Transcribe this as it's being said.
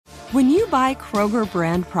When you buy Kroger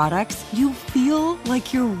brand products, you feel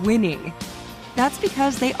like you're winning. That's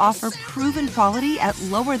because they offer proven quality at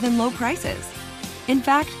lower than low prices. In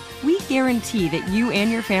fact, we guarantee that you and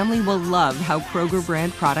your family will love how Kroger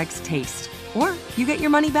brand products taste, or you get your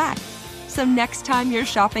money back. So next time you're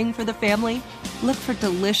shopping for the family, look for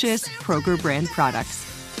delicious Kroger brand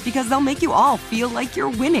products, because they'll make you all feel like you're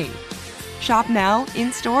winning. Shop now,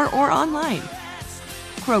 in-store, or online.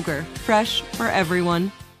 Kroger, fresh for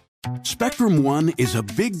everyone. Spectrum One is a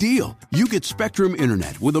big deal. You get Spectrum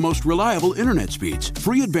Internet with the most reliable internet speeds,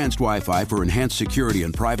 free advanced Wi-Fi for enhanced security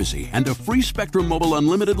and privacy, and a free Spectrum Mobile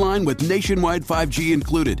Unlimited line with nationwide 5G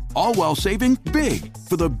included, all while saving big.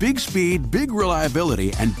 For the big speed, big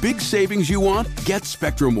reliability, and big savings you want, get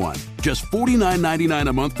Spectrum One. Just $49.99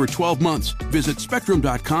 a month for 12 months. Visit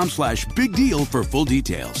spectrum.com/big deal for full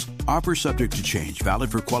details. Offer subject to change.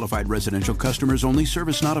 Valid for qualified residential customers only.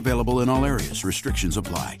 Service not available in all areas. Restrictions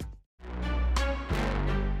apply.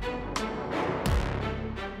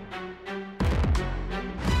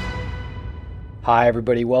 Hi,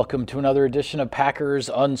 everybody. Welcome to another edition of Packers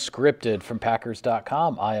Unscripted from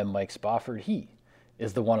Packers.com. I am Mike Spofford. He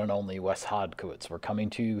is the one and only Wes Hodkiewicz. We're coming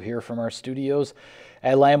to you here from our studios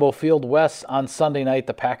at Lambeau Field. Wes, on Sunday night,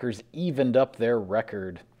 the Packers evened up their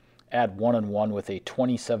record at 1-1 with a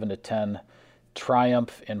 27-10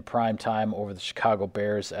 triumph in prime time over the Chicago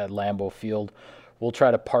Bears at Lambeau Field. We'll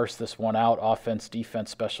try to parse this one out, offense,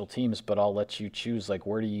 defense, special teams, but I'll let you choose. Like,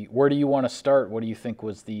 where do you want to start? What do you think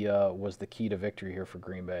was the key to victory here for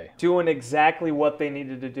Green Bay? Doing exactly what they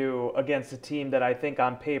needed to do against a team that I think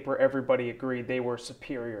on paper everybody agreed they were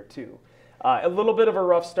superior to. A little bit of a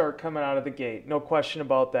rough start coming out of the gate, no question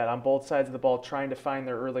about that, on both sides of the ball, trying to find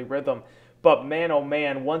their early rhythm. But man, oh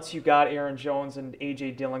man, once you got Aaron Jones and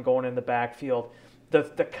A.J. Dillon going in the backfield,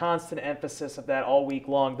 the constant emphasis of that all week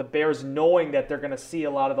long, the Bears knowing that they're going to see a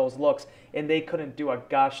lot of those looks, and they couldn't do a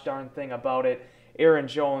gosh darn thing about it. Aaron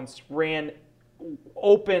Jones ran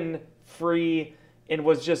open, free, and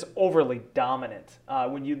was just overly dominant.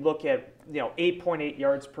 When you look at 8.8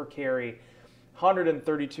 yards per carry,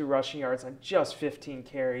 132 rushing yards on just 15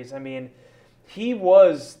 carries. I mean, he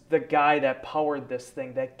was the guy that powered this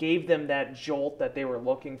thing, that gave them that jolt that they were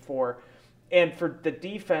looking for. And for the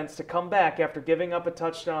defense to come back after giving up a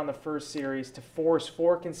touchdown in the first series to force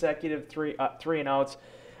 4 consecutive three and outs,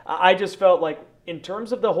 I just felt like in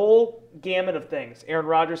terms of the whole gamut of things, Aaron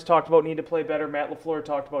Rodgers talked about need to play better, Matt LaFleur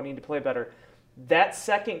talked about need to play better. That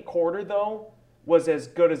second quarter, though, was as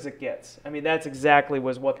good as it gets. I mean, that's exactly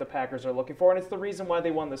what the Packers are looking for, and it's the reason why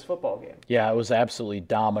they won this football game. Yeah, it was absolutely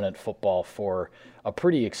dominant football for a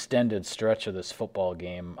pretty extended stretch of this football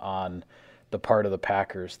game on the part of the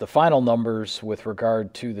Packers. The final numbers with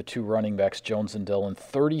regard to the two running backs, Jones and Dillon,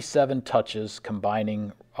 37 touches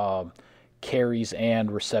combining carries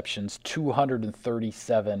and receptions,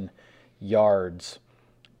 237 yards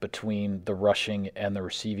between the rushing and the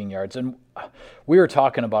receiving yards. And we were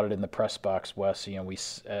talking about it in the press box, Wes.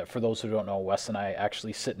 For those who don't know, Wes and I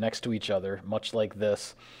actually sit next to each other, much like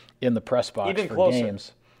this, in the press box even for closer.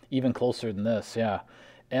 Games. Even closer than this, yeah.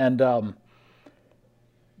 And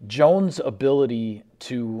Jones' ability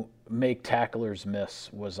to make tacklers miss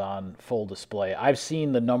was on full display. I've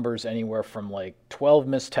seen the numbers anywhere from like 12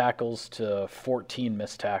 missed tackles to 14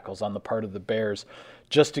 missed tackles on the part of the Bears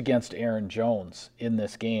just against Aaron Jones in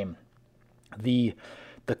this game. The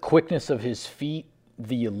quickness of his feet,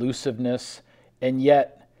 the elusiveness, and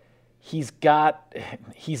yet he's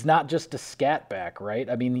not just a scat back, right?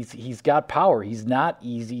 I mean, he's got power. He's not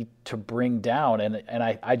easy to bring down, and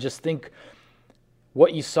I just think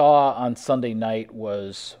what you saw on Sunday night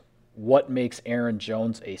was what makes Aaron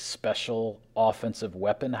Jones a special offensive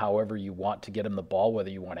weapon, however you want to get him the ball, whether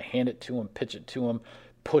you want to hand it to him, pitch it to him,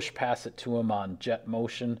 push pass it to him on jet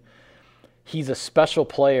motion. He's a special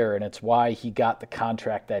player, and it's why he got the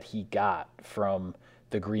contract that he got from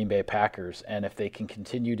the Green Bay Packers. And if they can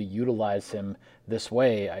continue to utilize him this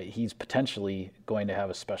way, he's potentially going to have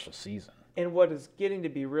a special season. And what is getting to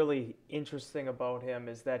be really interesting about him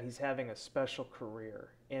is that he's having a special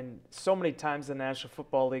career. And so many times in the National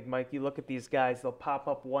Football League, Mike, you look at these guys, they'll pop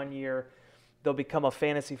up one year, they'll become a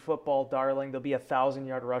fantasy football darling, they'll be a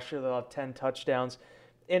 1,000-yard rusher, they'll have 10 touchdowns,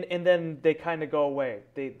 and then they kind of go away.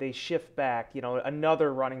 They shift back.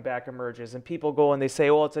 Another running back emerges, and people go and they say,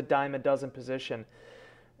 it's a dime a dozen position.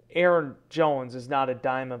 Aaron Jones is not a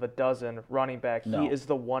dime of a dozen running back. No. He is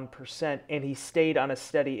the 1%, and he stayed on a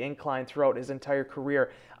steady incline throughout his entire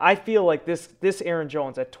career. I feel like this Aaron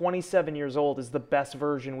Jones at 27 years old is the best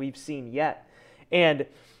version we've seen yet. And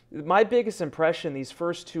my biggest impression these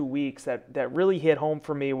first 2 weeks that really hit home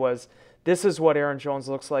for me was this is what Aaron Jones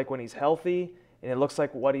looks like when he's healthy and it looks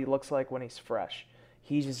like what he looks like when he's fresh.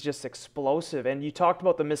 He's just explosive. And you talked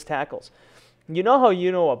about the missed tackles. You know how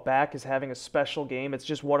a back is having a special game? It's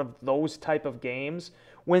just one of those type of games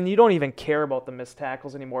when you don't even care about the missed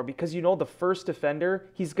tackles anymore because the first defender,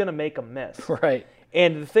 he's going to make a miss. Right.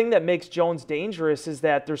 And the thing that makes Jones dangerous is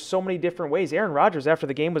that there's so many different ways. Aaron Rodgers, after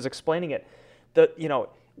the game, was explaining it.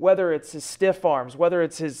 Whether it's his stiff arms, whether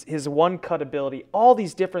it's his one-cut ability, all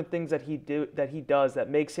these different things that he does that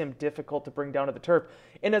makes him difficult to bring down to the turf.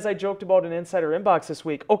 And as I joked about in Insider Inbox this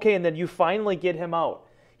week, okay, and then you finally get him out.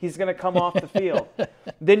 He's going to come off the field.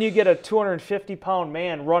 Then you get a 250-pound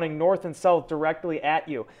man running north and south directly at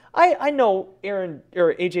you. I know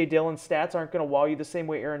A.J. Dillon's stats aren't going to wow you the same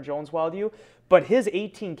way Aaron Jones wowed you, but his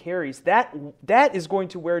 18 carries, that is going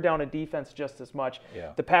to wear down a defense just as much.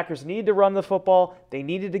 Yeah. The Packers needed to run the football. They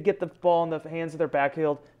needed to get the ball in the hands of their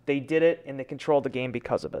backfield. They did it, and they controlled the game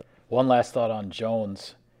because of it. One last thought on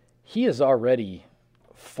Jones. He is already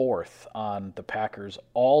fourth on the Packers'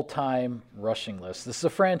 all-time rushing list. This is a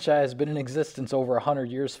franchise been in existence over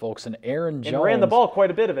 100 years, folks, and Aaron Jones... And ran the ball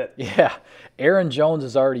quite a bit of it. Yeah. Aaron Jones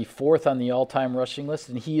is already fourth on the all-time rushing list,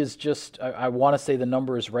 and he is just, I want to say the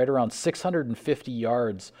number is right around 650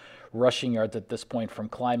 yards, rushing yards at this point, from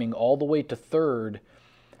climbing all the way to third.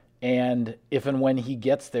 And if and when he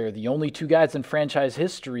gets there, the only two guys in franchise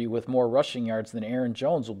history with more rushing yards than Aaron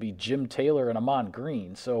Jones will be Jim Taylor and Ahman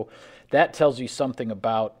Green. So that tells you something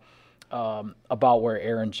about where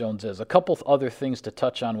Aaron Jones is. A couple of other things to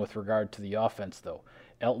touch on with regard to the offense, though.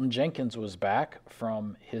 Elton Jenkins was back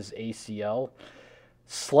from his ACL.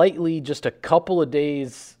 Slightly, just a couple of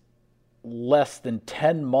days less than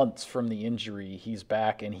 10 months from the injury, he's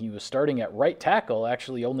back, and he was starting at right tackle.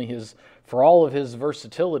 Actually, for all of his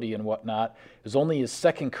versatility and whatnot, it was only his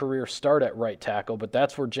second career start at right tackle, but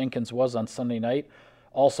that's where Jenkins was on Sunday night.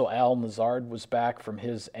 Also, Allen Lazard was back from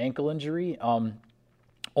his ankle injury.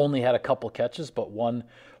 Only had a couple catches, but one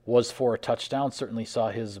was for a touchdown. Certainly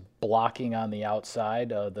saw his blocking on the outside.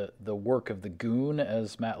 The work of the goon,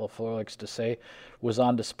 as Matt LaFleur likes to say, was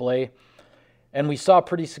on display. And we saw a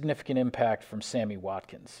pretty significant impact from Sammy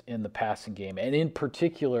Watkins in the passing game, and in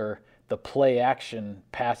particular, the play-action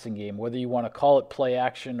passing game, whether you want to call it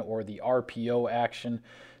play-action or the RPO action.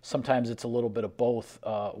 Sometimes it's a little bit of both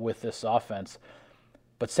with this offense.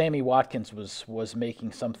 But Sammy Watkins was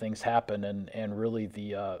making some things happen, and really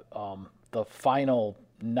the final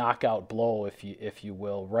knockout blow, if you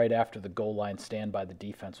will, right after the goal line stand by the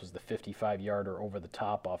defense was the 55-yarder over the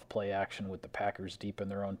top off play action with the Packers deep in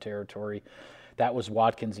their own territory. That was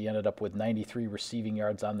Watkins. He ended up with 93 receiving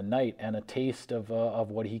yards on the night and a taste of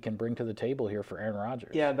what he can bring to the table here for Aaron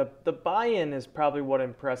Rodgers. Yeah, the buy-in is probably what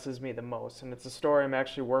impresses me the most, and it's a story I'm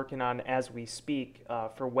actually working on as we speak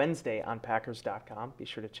for Wednesday on Packers.com. Be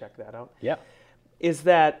sure to check that out. Yeah. Is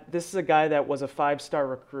that this is a guy that was a 5-star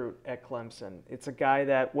recruit at Clemson. It's a guy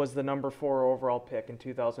that was the number 4 overall pick in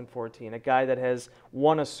 2014, a guy that has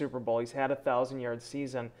won a Super Bowl. He's had a 1,000-yard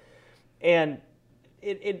season. And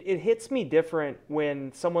it hits me different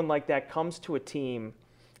when someone like that comes to a team,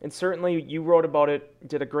 and certainly you wrote about it,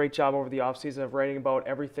 did a great job over the offseason of writing about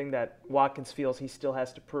everything that Watkins feels he still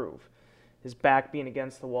has to prove, his back being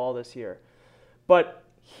against the wall this year. But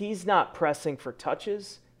he's not pressing for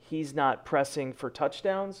touches. He's not pressing for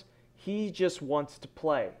touchdowns. He just wants to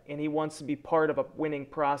play, and he wants to be part of a winning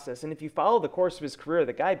process. And if you follow the course of his career,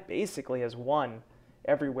 the guy basically has won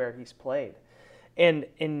everywhere he's played. And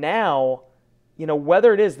now,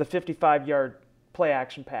 whether it is the 55-yard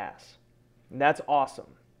play-action pass, and that's awesome,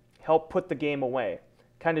 helped put the game away,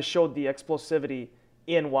 kind of showed the explosivity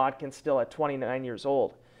in Watkins still at 29 years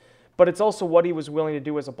old. But it's also what he was willing to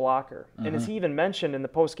do as a blocker. Mm-hmm. And as he even mentioned in the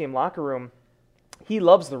post-game locker room, he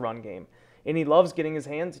loves the run game, and he loves getting his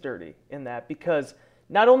hands dirty in that because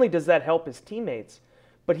not only does that help his teammates,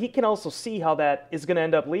 but he can also see how that is going to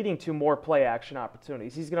end up leading to more play-action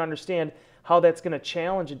opportunities. He's going to understand how that's going to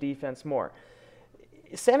challenge a defense more.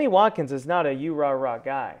 Sammy Watkins is not a you-rah-rah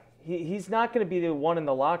guy. He's not going to be the one in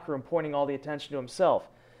the locker room pointing all the attention to himself.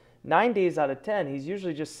 9 days out of 10, he's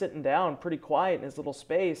usually just sitting down pretty quiet in his little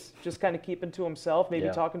space, just kind of keeping to himself, maybe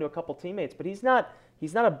talking to a couple teammates. But he's not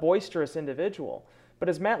a boisterous individual. But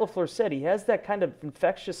as Matt LaFleur said, he has that kind of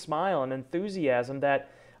infectious smile and enthusiasm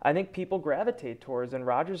that I think people gravitate towards. And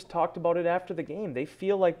Rodgers talked about it after the game. They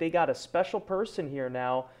feel like they got a special person here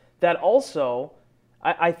now that also,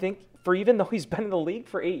 I think, for even though he's been in the league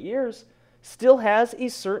for 8 years, still has a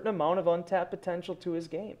certain amount of untapped potential to his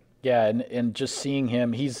game. Yeah, and just seeing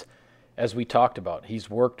him, he's, as we talked about, he's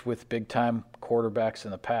worked with big-time quarterbacks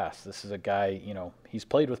in the past. This is a guy, he's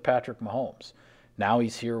played with Patrick Mahomes. Now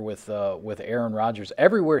he's here with Aaron Rodgers.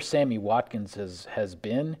 Everywhere Sammy Watkins has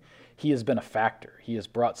been, he has been a factor. He has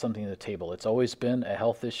brought something to the table. It's always been a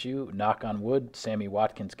health issue. Knock on wood, Sammy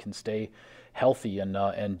Watkins can stay healthy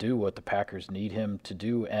and do what the Packers need him to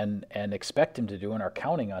do and expect him to do and are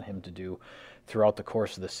counting on him to do throughout the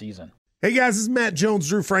course of the season. Hey guys, this is Matt Jones,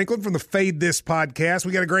 Drew Franklin from the Fade This podcast.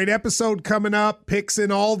 We got a great episode coming up, picks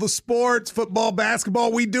in all the sports, football,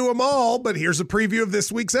 basketball, we do them all, but here's a preview of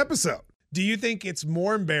this week's episode. Do you think it's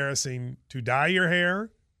more embarrassing to dye your hair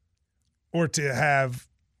or to have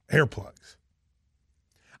hair plugs?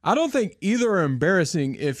 I don't think either are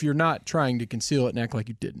embarrassing if you're not trying to conceal it and act like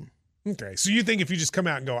you didn't. Okay, so you think if you just come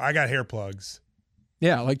out and go, I got hair plugs.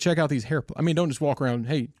 Yeah, like check out these hair plugs. I mean, don't just walk around,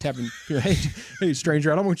 hey, tapping, hey,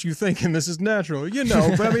 stranger, I don't want you thinking this is natural.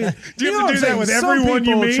 But I mean, do you have to do that with everyone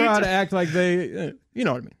you meet? Some people try to act like they, you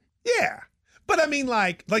know what I mean? Yeah. But I mean,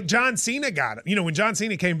 like John Cena got it. You know, when John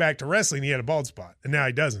Cena came back to wrestling, he had a bald spot, and now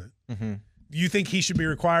he doesn't. Mm-hmm. You think he should be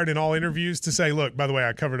required in all interviews to say, look, by the way,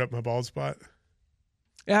 I covered up my bald spot?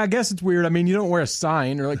 Yeah, I guess it's weird. I mean, you don't wear a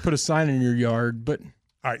sign or like put a sign in your yard, but.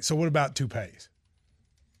 All right, so what about toupees?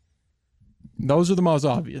 Those are the most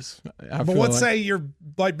obvious. But let's say you're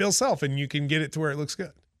like Bill Self and you can get it to where it looks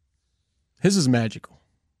good. His is magical.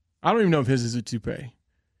 I don't even know if his is a toupee.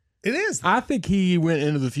 It is. I think he went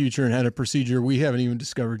into the future and had a procedure we haven't even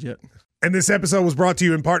discovered yet. And this episode was brought to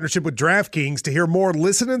you in partnership with DraftKings. To hear more,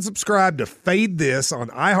 listen and subscribe to Fade This on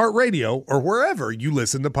iHeartRadio or wherever you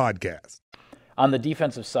listen to podcasts. On the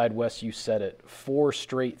defensive side, Wes, you said it, 4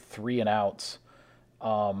 straight 3-and-outs.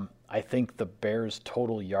 I think the Bears'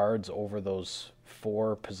 total yards over those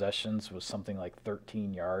 4 possessions was something like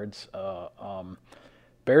 13 yards.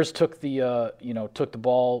 Bears took the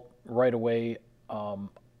ball right away.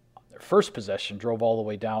 Their first possession, drove all the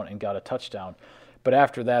way down and got a touchdown. But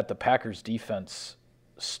after that, the Packers' defense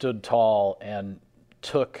stood tall and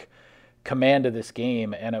took command of this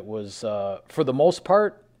game. And it was, for the most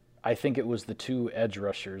part, I think it was the 2 edge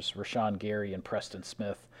rushers, Rashawn Gary and Preston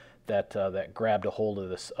Smith, that grabbed a hold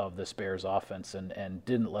of this Bears offense and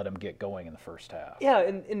didn't let them get going in the first half. Yeah,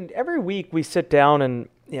 and every week we sit down and,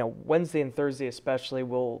 Wednesday and Thursday especially,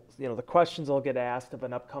 the questions will get asked of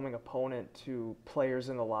an upcoming opponent to players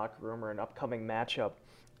in the locker room or an upcoming matchup.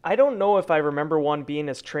 I don't know if I remember one being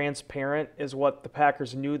as transparent as what the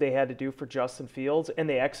Packers knew they had to do for Justin Fields, and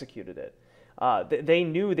they executed it. They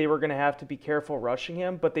knew they were going to have to be careful rushing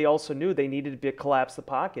him, but they also knew they needed to collapse the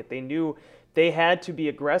pocket. They knew they had to be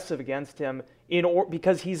aggressive against him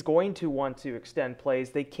because he's going to want to extend plays.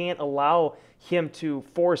 They can't allow him to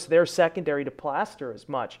force their secondary to plaster as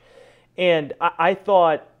much. And I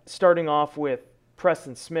thought, starting off with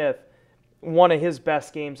Preston Smith, one of his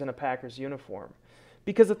best games in a Packers uniform.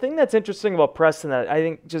 Because the thing that's interesting about Preston that I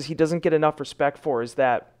think just he doesn't get enough respect for is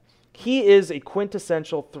that he is a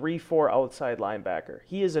quintessential 3-4 outside linebacker.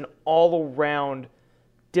 He is an all-around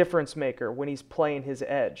difference maker when he's playing his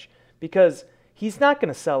edge because he's not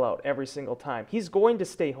going to sell out every single time. He's going to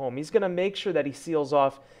stay home. He's going to make sure that he seals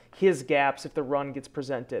off his gaps if the run gets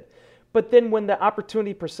presented. But then when the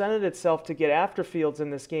opportunity presented itself to get after Fields in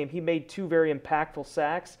this game, he made 2 very impactful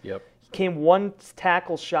sacks. Yep. He came 1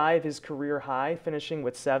 tackle shy of his career high, finishing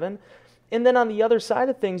with 7. And then on the other side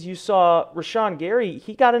of things, you saw Rashawn Gary.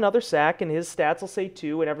 He got another sack, and his stats will say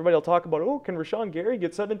 2, and everybody will talk about, can Rashawn Gary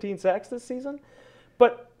get 17 sacks this season?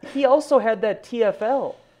 But he also had that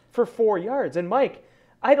TFL for 4 yards. And Mike,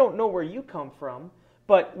 I don't know where you come from,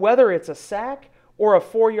 but whether it's a sack or a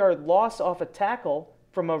 4-yard loss off a tackle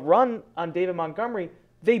from a run on David Montgomery,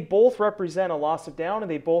 they both represent a loss of down and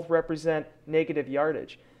they both represent negative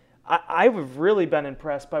yardage. I've really been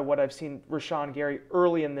impressed by what I've seen Rashawn Gary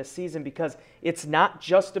early in this season because it's not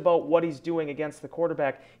just about what he's doing against the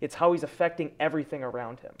quarterback; it's how he's affecting everything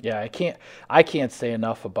around him. Yeah, I can't say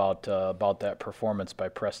enough about that performance by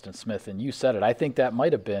Preston Smith. And you said it. I think that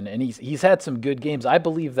might have been, and he's had some good games. I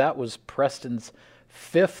believe that was Preston's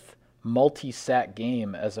 5th multi-sack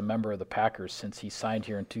game as a member of the Packers since he signed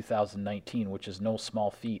here in 2019, which is no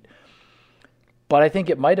small feat. But I think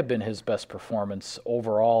it might have been his best performance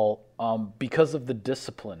overall because of the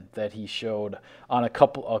discipline that he showed on a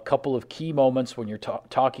couple of key moments when you're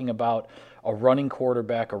talking about a running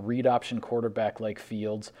quarterback, a read option quarterback like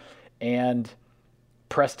Fields. And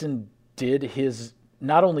Preston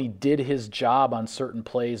not only did his job on certain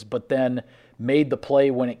plays, but then made the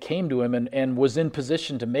play when it came to him and was in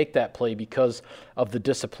position to make that play because of the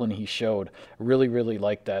discipline he showed. Really, really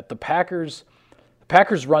like that. The Packers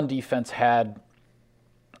run defense had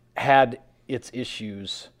its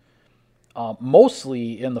issues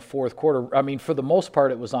mostly in the fourth quarter. I mean, for the most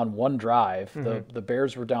part, it was on one drive. Mm-hmm. The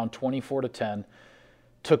Bears were down 24-10,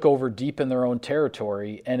 took over deep in their own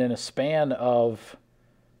territory, and in a span of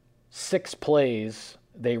 6 plays,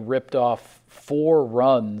 they ripped off 4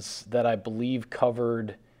 runs that I believe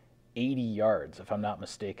covered 80 yards, if I'm not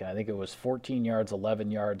mistaken. I think it was 14 yards,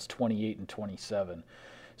 11 yards, 28, and 27.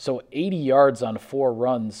 So 80 yards on 4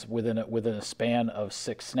 runs within a span of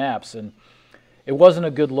 6 snaps, and it wasn't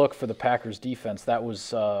a good look for the Packers defense. That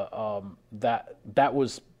was that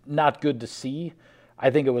was not good to see. I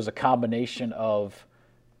think it was a combination of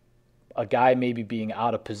a guy maybe being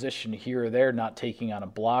out of position here or there, not taking on a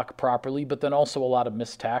block properly, but then also a lot of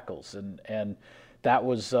missed tackles. And that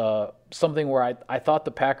was something where I thought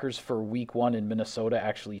the Packers for week 1 in Minnesota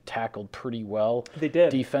actually tackled pretty well. They did.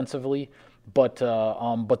 Defensively, but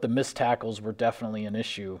the missed tackles were definitely an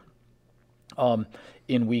issue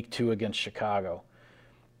in week 2 against Chicago.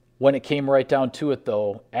 When it came right down to it,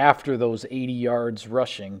 though, after those 80 yards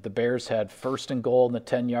rushing, the Bears had 1st and goal on the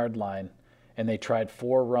 10-yard line, and they tried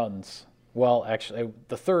 4 runs. Well, actually,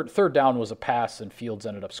 the third down was a pass, and Fields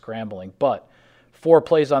ended up scrambling. But 4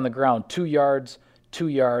 plays on the ground, 2 yards, 2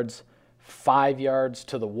 yards, 5 yards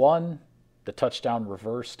to the 1. The touchdown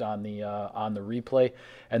reversed on the replay.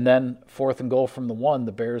 And then 4th and goal from the 1,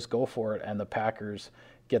 the Bears go for it, and the Packers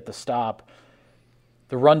get the stop.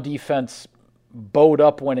 The run defense bowed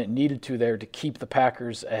up when it needed to there to keep the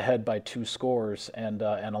Packers ahead by 2 scores and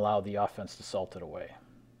allow the offense to salt it away.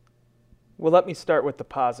 Well, let me start with the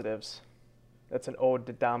positives. That's an ode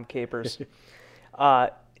to Dom Capers.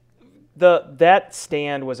 That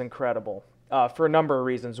stand was incredible for a number of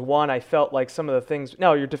reasons. One, I felt like some of the things.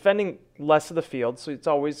 Now, you're defending less of the field, so it's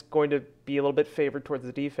always going to be a little bit favored towards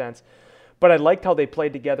the defense. But I liked how they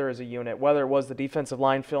played together as a unit, whether it was the defensive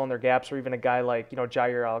line filling their gaps or even a guy like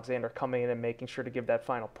Jair Alexander coming in and making sure to give that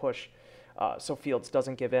final push so Fields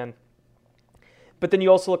doesn't give in. But then you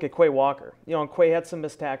also look at Quay Walker. And Quay had some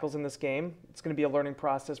missed tackles in this game. It's going to be a learning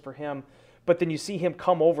process for him. But then you see him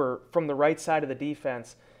come over from the right side of the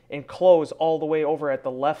defense and close all the way over at the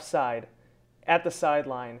left side, at the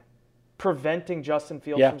sideline, preventing Justin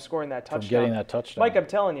Fields from scoring that touchdown. From getting that touchdown. Mike, I'm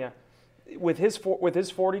telling you, with his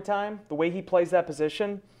 40 time, the way he plays that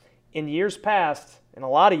position, in years past, in a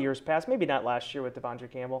lot of years past, maybe not last year with Devondre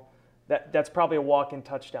Campbell, that's probably a walk-in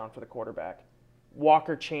touchdown for the quarterback.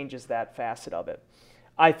 Walker changes that facet of it.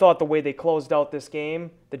 I thought the way they closed out this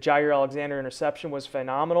game, the Jair Alexander interception was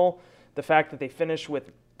phenomenal. The fact that they finished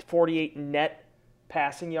with 48 net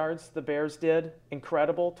passing yards, the Bears did,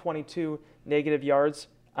 incredible. 22 negative yards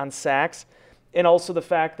on sacks. And also the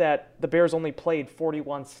fact that the Bears only played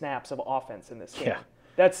 41 snaps of offense in this game. Yeah.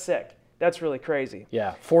 That's sick. That's really crazy.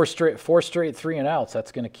 Yeah, four straight 3-and-outs.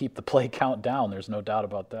 That's going to keep the play count down. There's no doubt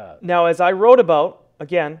about that. Now, as I wrote about,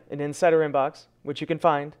 again, an insider inbox, which you can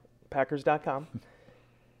find, Packers.com,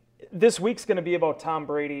 this week's going to be about Tom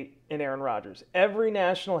Brady and Aaron Rodgers. Every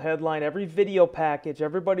national headline, every video package,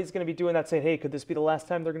 everybody's going to be doing that, saying, hey, could this be the last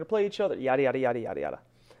time they're going to play each other? Yada, yada, yada, yada, yada.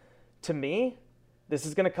 To me, this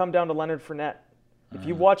is going to come down to Leonard Fournette. If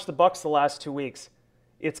you watch the Bucs the last 2 weeks,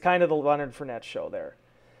 it's kind of the Leonard Fournette show there.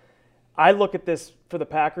 I look at this for the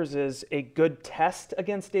Packers as a good test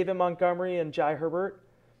against David Montgomery and Jai Herbert.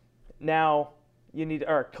 Now,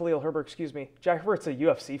 Khalil Herbert, excuse me. Jai Herbert's a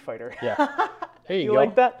UFC fighter. Yeah. There you go.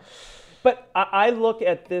 Like that? But I look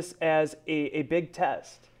at this as a big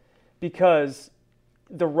test because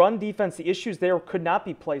the run defense, the issues there could not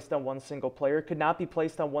be placed on one single player, could not be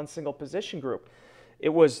placed on one single position group. It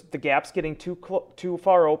was the gaps getting too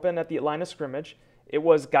far open at the line of scrimmage. It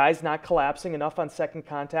was guys not collapsing enough on second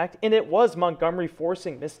contact. And it was Montgomery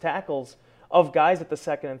forcing missed tackles of guys at the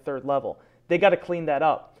second and third level. They got to clean that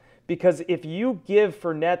up. Because if you give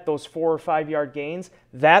Fournette those 4 or 5 yard gains,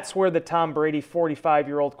 that's where the Tom Brady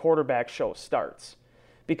 45-year-old quarterback show starts.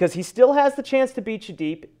 Because he still has the chance to beat you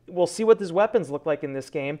deep. We'll see what his weapons look like in this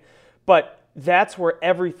game. But that's where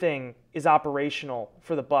everything is operational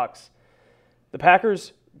for the Bucs. The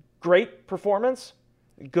Packers, great performance,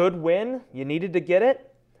 good win. You needed to get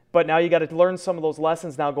it, but now you got to learn some of those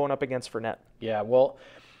lessons now going up against Fournette. Yeah, well,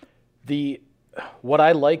 what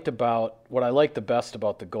I liked the best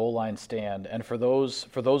about the goal line stand, and for those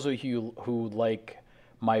of you who like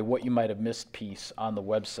my what you might have missed piece on the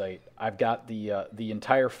website, I've got the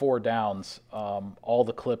entire 4 downs. All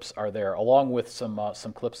the clips are there, along with some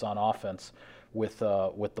clips on offense with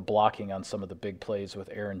the blocking on some of the big plays with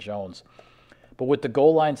Aaron Jones. But with the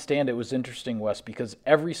goal line stand, it was interesting, Wes, because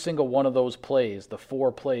every single one of those plays, the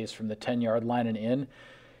 4 plays from the 10-yard line and in,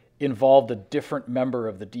 involved a different member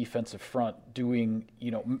of the defensive front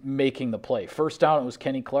making the play. First down, it was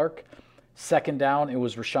Kenny Clark. Second down, it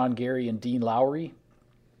was Rashawn Gary and Dean Lowry.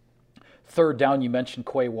 Third down, you mentioned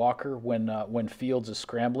Quay Walker when Fields is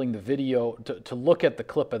scrambling. The video, to look at the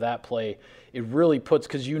clip of that play, it really puts,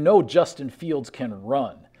 because Justin Fields can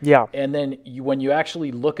run. Yeah. And then when you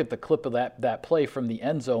actually look at the clip of that play from the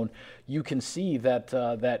end zone, you can see that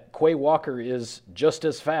that Quay Walker is just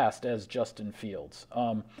as fast as Justin Fields.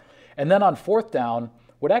 And then on fourth down,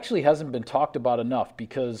 what actually hasn't been talked about enough,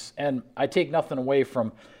 because, and I take nothing away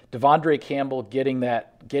from Devondre Campbell getting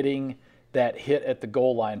that hit at the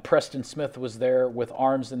goal line. Preston Smith was there with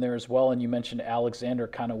arms in there as well, and you mentioned Alexander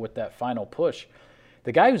kind of with that final push.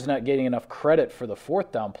 The guy who's not getting enough credit for the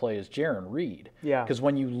fourth down play is Jarran Reed. Yeah. Because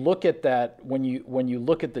when you look at that, when you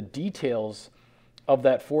look at the details of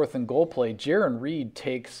that 4th and goal play, Jarran Reed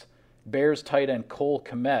takes Bears tight end Cole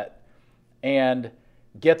Kmet and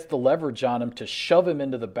gets the leverage on him to shove him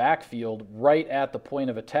into the backfield right at the point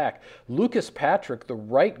of attack. Lucas Patrick, the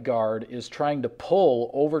right guard, is trying to pull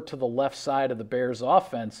over to the left side of the Bears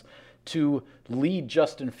offense to lead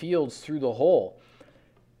Justin Fields through the hole.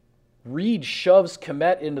 Reed shoves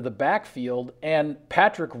Kmet into the backfield, and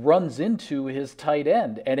Patrick runs into his tight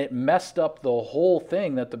end, and it messed up the whole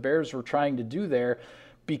thing that the Bears were trying to do there,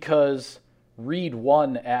 because Reed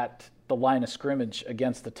won at the line of scrimmage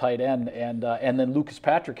against the tight end, and then Lucas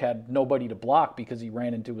Patrick had nobody to block because he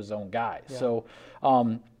ran into his own guy. Yeah. So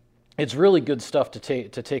it's really good stuff to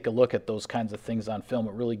take a look at those kinds of things on film.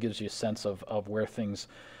 It really gives you a sense of where things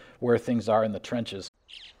are in the trenches.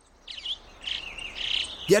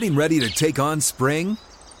 Getting ready to take on spring?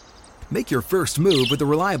 Make your first move with the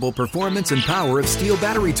reliable performance and power of Steel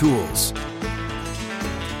battery tools.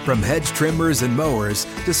 From hedge trimmers and mowers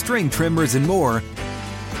to string trimmers and more,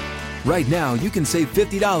 right now you can save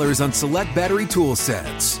 $50 on select battery tool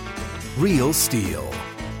sets. Real Steel.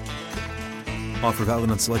 Offer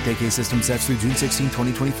valid on select AK system sets through June 16,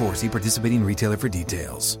 2024. See participating retailer for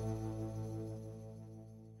details.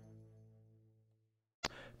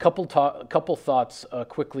 Couple thoughts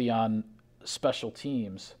quickly on special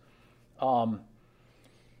teams.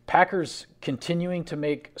 Packers continuing to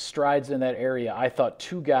make strides in that area. I thought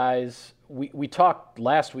two guys, we talked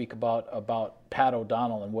last week about Pat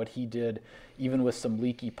O'Donnell and what he did, even with some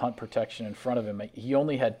leaky punt protection in front of him. He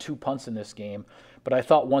only had 2 punts in this game, but I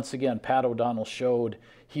thought once again Pat O'Donnell showed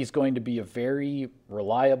he's going to be a very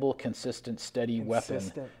reliable, consistent, steady weapon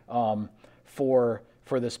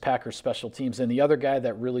for this Packers special teams. And the other guy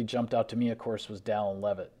that really jumped out to me, of course, was Dallin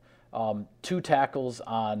Leavitt. 2 tackles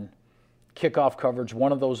on kickoff coverage.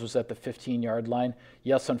 One of those was at the 15-yard line.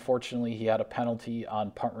 Yes, unfortunately, he had a penalty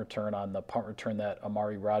on the punt return that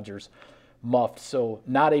Amari Rodgers muffed. So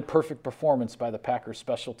not a perfect performance by the Packers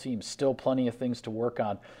special teams. Still plenty of things to work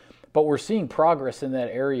on. But we're seeing progress in that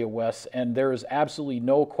area, Wes, and there is absolutely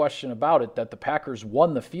no question about it that the Packers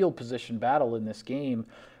won the field position battle in this game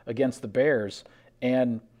against the Bears.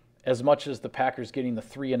 And as much as the Packers getting the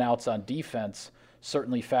 3 and outs on defense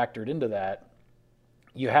certainly factored into that,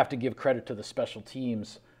 you have to give credit to the special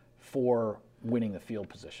teams for winning the field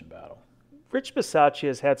position battle. Rich Bisaccia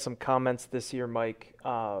has had some comments this year, Mike,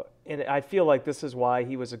 and I feel like this is why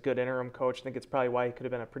he was a good interim coach. I think it's probably why he could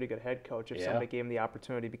have been a pretty good head coach if somebody gave him the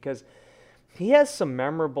opportunity, because he has some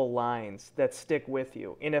memorable lines that stick with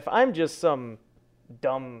you. And if I'm just some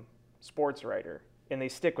dumb sports writer and they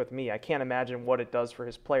stick with me, I can't imagine what it does for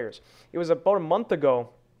his players. It was about a month ago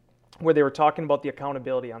where they were talking about the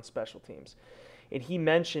accountability on special teams. And he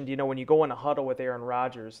mentioned, when you go in a huddle with Aaron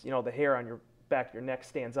Rodgers, the hair on your back of your neck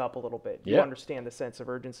stands up a little bit. You understand the sense of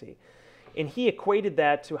urgency. And he equated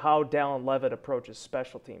that to how Dallin Leavitt approaches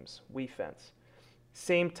special teams, defense.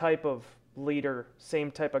 Same type of leader,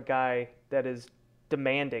 same type of guy that is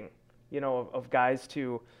demanding, of guys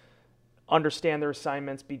to understand their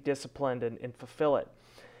assignments, be disciplined, and fulfill it.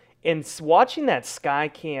 And watching that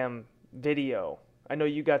Skycam video, I know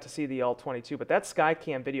you got to see the All-22, but that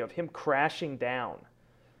Skycam video of him crashing down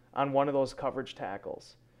on one of those coverage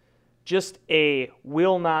tackles, just a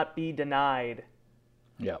will not be denied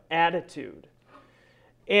attitude.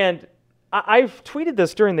 And I've tweeted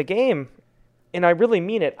this during the game, and I really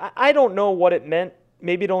mean it. I don't know what it meant.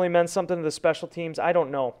 Maybe it only meant something to the special teams. I don't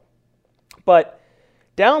know. But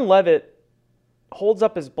Dallin Leavitt holds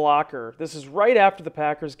up his blocker. This is right after the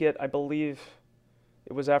Packers get, I believe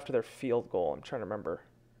it was after their field goal. I'm trying to remember.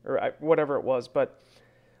 Or whatever it was. But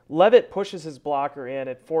Leavitt pushes his blocker in.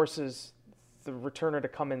 It forces the returner to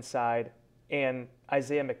come inside. And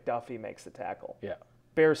Isaiah McDuffie makes the tackle. Yeah.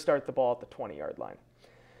 Bears start the ball at the 20-yard line.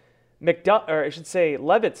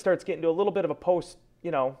 Leavitt starts getting to a little bit of a post,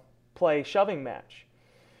 play shoving match.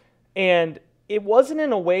 And it wasn't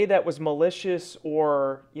in a way that was malicious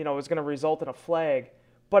or, was going to result in a flag,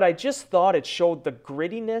 but I just thought it showed the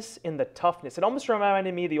grittiness and the toughness. It almost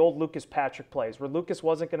reminded me of the old Lucas Patrick plays where Lucas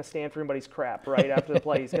wasn't going to stand for anybody's crap right after the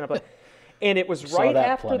play. He's going to play. And it was Saw right that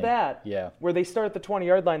after plenty. that Yeah. where they start at the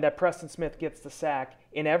 20-yard line that Preston Smith gets the sack,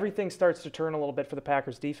 and everything starts to turn a little bit for the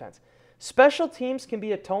Packers defense. Special teams can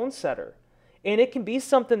be a tone setter, and it can be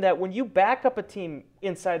something that when you back up a team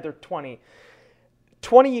inside their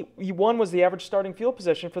 21 was the average starting field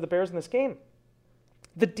position for the Bears in this game.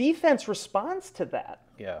 The defense responds to that.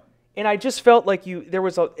 Yeah. And I just felt like there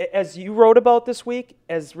was as you wrote about this week,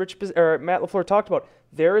 as Matt LaFleur talked about,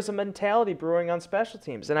 there is a mentality brewing on special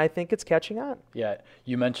teams, and I think it's catching on. Yeah,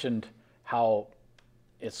 you mentioned how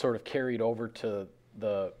it sort of carried over to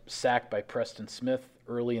the sack by Preston Smith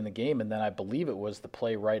early in the game, and then I believe it was the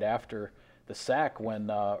play right after the sack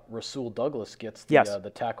when Rasul Douglas gets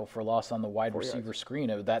the tackle for loss on the wide receiver screen.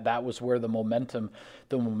 That was where the momentum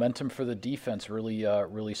for the defense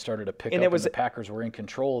really started to pick up, and the Packers were in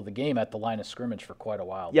control of the game at the line of scrimmage for quite a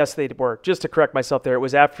while. Yes, they were. Just to correct myself there, it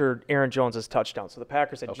was after Aaron Jones' touchdown. So the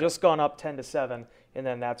Packers had just gone up 10-7, and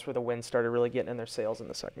then that's where the win started really getting in their sails in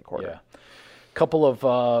the second quarter. Yeah. Couple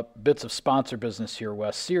of bits of sponsor business here,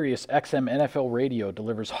 Wes. Sirius XM NFL Radio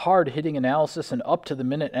delivers hard-hitting analysis and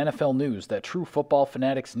up-to-the-minute NFL news that true football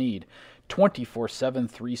fanatics need 24/7,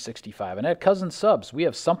 365. And at Cousin Subs, we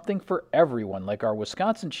have something for everyone, like our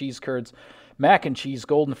Wisconsin cheese curds, mac and cheese,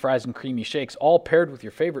 golden fries, and creamy shakes, all paired with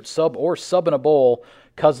your favorite sub or sub in a bowl.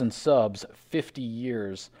 Cousin Subs, 50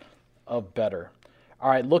 years of better.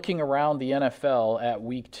 All right, looking around the NFL at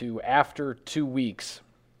week 2, after 2 weeks,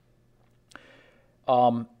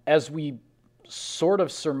 as we sort of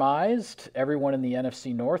surmised, everyone in the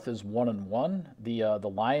NFC North is 1-1. The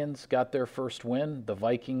Lions got their first win. The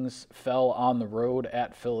Vikings fell on the road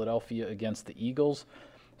at Philadelphia against the Eagles.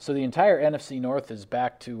 So the entire NFC North is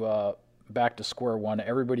back to square one.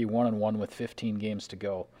 Everybody 1-1 with 15 games to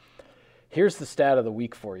go. Here's the stat of the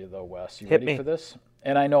week for you, though, Wes. You ready for this?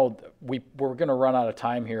 And I know we're going to run out of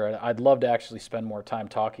time here. I'd love to actually spend more time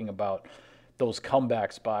talking about those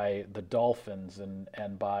comebacks by the Dolphins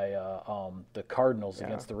and by the Cardinals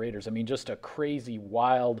against the Raiders. I mean, just a crazy,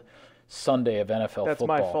 wild Sunday of NFL football. That's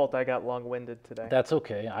my fault. I got long-winded today. That's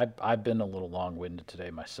okay. I've been a little long-winded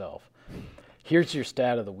today myself. Here's your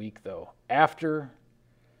stat of the week, though. After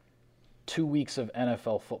 2 weeks of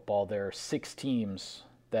NFL football, there are 6 teams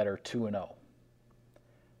that are 2-0.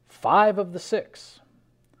 5 of the 6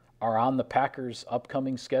 are on the Packers'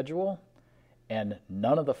 upcoming schedule, and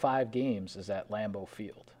none of the 5 games is at Lambeau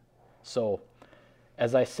Field. So,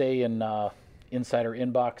 as I say in Insider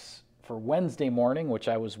Inbox for Wednesday morning, which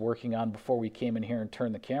I was working on before we came in here and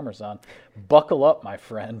turned the cameras on, buckle up, my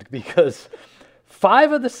friend, because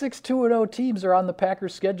 5 of the 6 2-0 teams are on the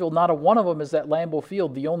Packers' schedule. Not a one of them is at Lambeau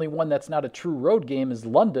Field. The only one that's not a true road game is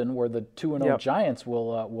London, where the 2-0 Giants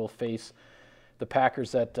will face the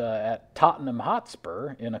Packers at Tottenham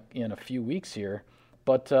Hotspur in a few weeks here.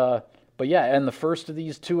 But yeah, and the first of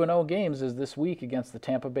these 2-0 games is this week against the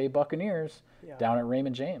Tampa Bay Buccaneers down at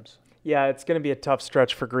Raymond James. Yeah, it's going to be a tough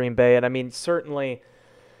stretch for Green Bay. And, I mean, certainly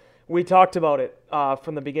we talked about it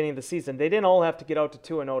from the beginning of the season. They didn't all have to get out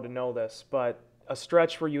to 2-0 to know this, but a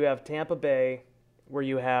stretch where you have Tampa Bay, where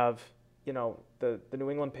you have, the New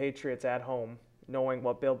England Patriots at home, knowing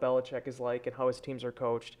what Bill Belichick is like and how his teams are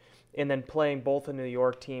coached, and then playing both the New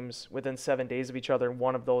York teams within 7 days of each other, and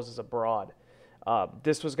one of those is abroad.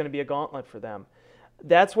 This was going to be a gauntlet for them.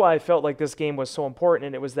 That's why I felt like this game was so important,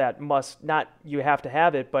 and it was that you have to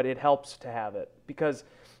have it, but it helps to have it, because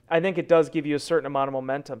I think it does give you a certain amount of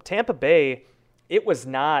momentum. Tampa Bay, it was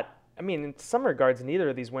not, I mean, in some regards, neither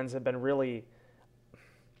of these wins have been really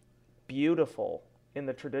beautiful in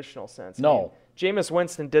the traditional sense. No. I mean, Jameis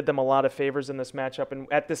Winston did them a lot of favors in this matchup, and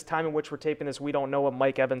at this time in which we're taping this, we don't know what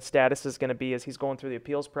Mike Evans' status is going to be as he's going through the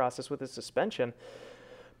appeals process with his suspension.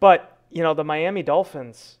 But, the Miami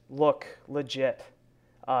Dolphins look legit.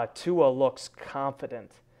 Tua looks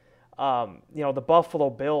confident. The Buffalo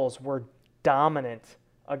Bills were dominant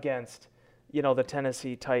against, the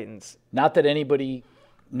Tennessee Titans. Not that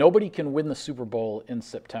nobody can win the Super Bowl in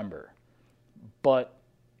September, but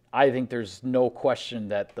I think there's no question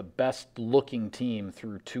that the best-looking team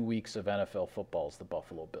through 2 weeks of NFL football is the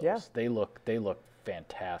Buffalo Bills. Yeah. They look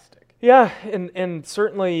fantastic. Yeah, and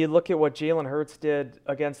certainly you look at what Jalen Hurts did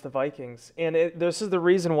against the Vikings, and this is the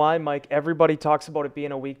reason why, Mike, everybody talks about it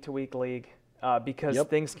being a week-to-week league, because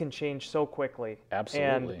things can change so quickly.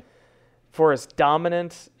 Absolutely. And for as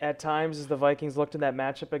dominant at times as the Vikings looked in that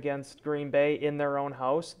matchup against Green Bay in their own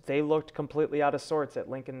house, they looked completely out of sorts at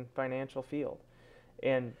Lincoln Financial Field.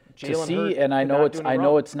 And Jalen Hurts, and I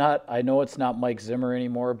know it's not Mike Zimmer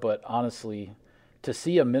anymore, but honestly, to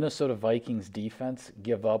see a Minnesota Vikings defense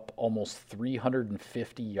give up almost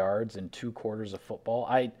 350 yards in 2 quarters of football,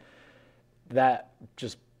 that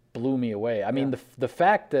just blew me away. I mean, the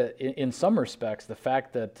fact that in some respects, the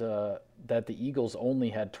fact that that the Eagles only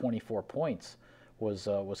had 24 points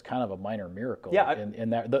was kind of a minor miracle. Yeah,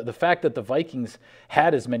 and that the fact that the Vikings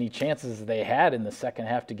had as many chances as they had in the second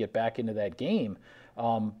half to get back into that game,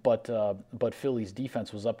 but Philly's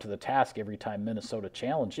defense was up to the task every time Minnesota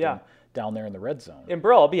challenged them down there in the red zone. And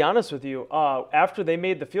bro, I'll be honest with you. After they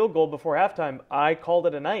made the field goal before halftime, I called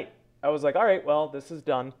it a night. I was like, all right, well, this is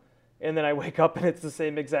done. And then I wake up and it's the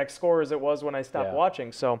same exact score as it was when I stopped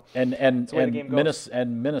watching. So and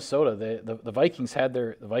Minnesota, the Vikings had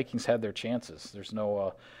their chances. There's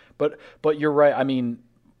no, but you're right. I mean,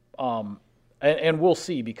 and we'll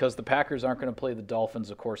see, because the Packers aren't going to play the Dolphins,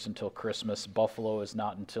 of course, until Christmas. Buffalo is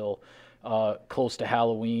not until close to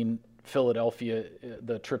Halloween. Philadelphia,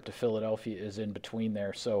 the trip to Philadelphia is in between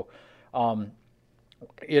there. So.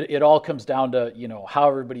 It all comes down to, how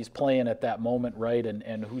everybody's playing at that moment, right,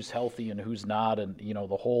 and who's healthy and who's not, and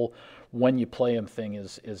the whole when you play them thing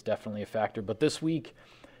is definitely a factor. But this week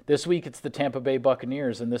it's the Tampa Bay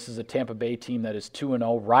Buccaneers, and this is a Tampa Bay team that is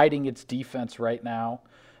 2-0, riding its defense right now,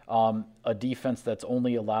 a defense that's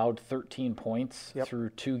only allowed 13 points through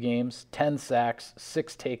 2 games, 10 sacks,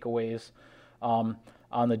 6 takeaways on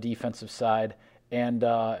the defensive side. And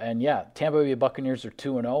Tampa Bay Buccaneers are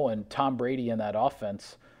 2-0, and Tom Brady and that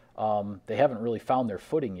offense, they haven't really found their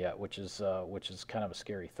footing yet, which is kind of a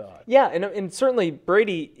scary thought. Yeah, and certainly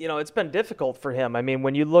Brady, it's been difficult for him. I mean,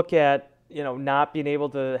 when you look at not being able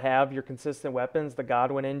to have your consistent weapons, the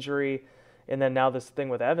Godwin injury, and then now this thing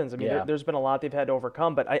with Evans. I mean, there's been a lot they've had to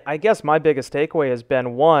overcome. But I guess my biggest takeaway has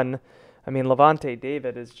been, one, Levante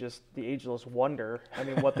David is just the ageless wonder. I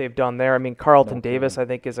mean, what they've done there. I mean, Carlton Davis, I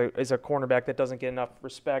think, is a cornerback that doesn't get enough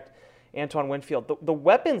respect. Antoine Winfield. The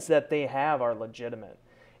weapons that they have are legitimate.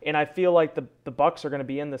 And I feel like the Bucs are going to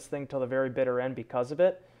be in this thing till the very bitter end because of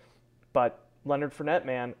it. But Leonard Fournette,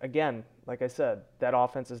 man, again, like I said, that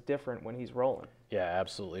offense is different when he's rolling. Yeah,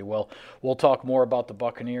 absolutely. Well, we'll talk more about the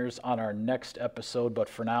Buccaneers on our next episode, but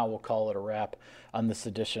for now, we'll call it a wrap on this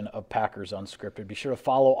edition of Packers Unscripted. Be sure to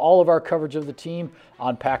follow all of our coverage of the team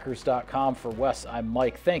on Packers.com. For Wes, I'm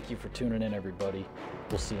Mike. Thank you for tuning in, everybody.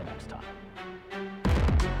 We'll see you next time.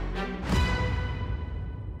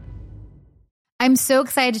 I'm so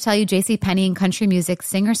excited to tell you JCPenney and country music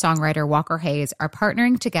singer-songwriter Walker Hayes are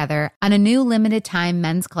partnering together on a new limited-time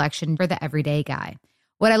men's collection for the everyday guy.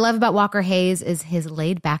 What I love about Walker Hayes is his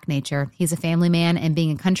laid-back nature. He's a family man, and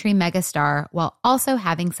being a country megastar while also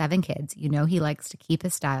having 7 kids, he likes to keep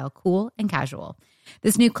his style cool and casual.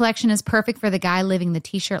 This new collection is perfect for the guy living the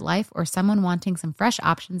t-shirt life or someone wanting some fresh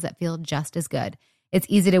options that feel just as good. It's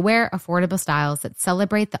easy to wear, affordable styles that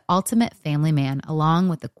celebrate the ultimate family man, along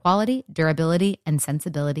with the quality, durability, and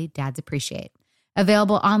sensibility dads appreciate.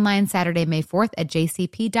 Available online Saturday, May 4th at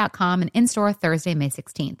jcp.com and in-store Thursday, May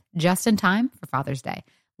 16th, just in time for Father's Day.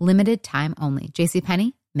 Limited time only.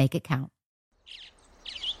 JCPenney, make it count.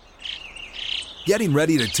 Getting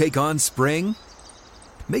ready to take on spring?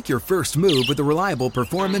 Make your first move with the reliable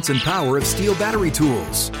performance and power of Steel battery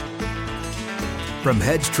tools. From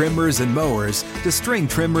hedge trimmers and mowers to string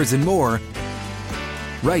trimmers and more,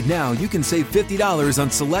 right now you can save $50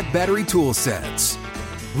 on select battery tool sets.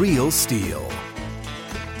 Real Steel.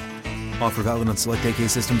 Offer valid on select AK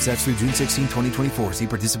system sets through June 16, 2024. See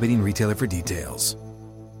participating retailer for details.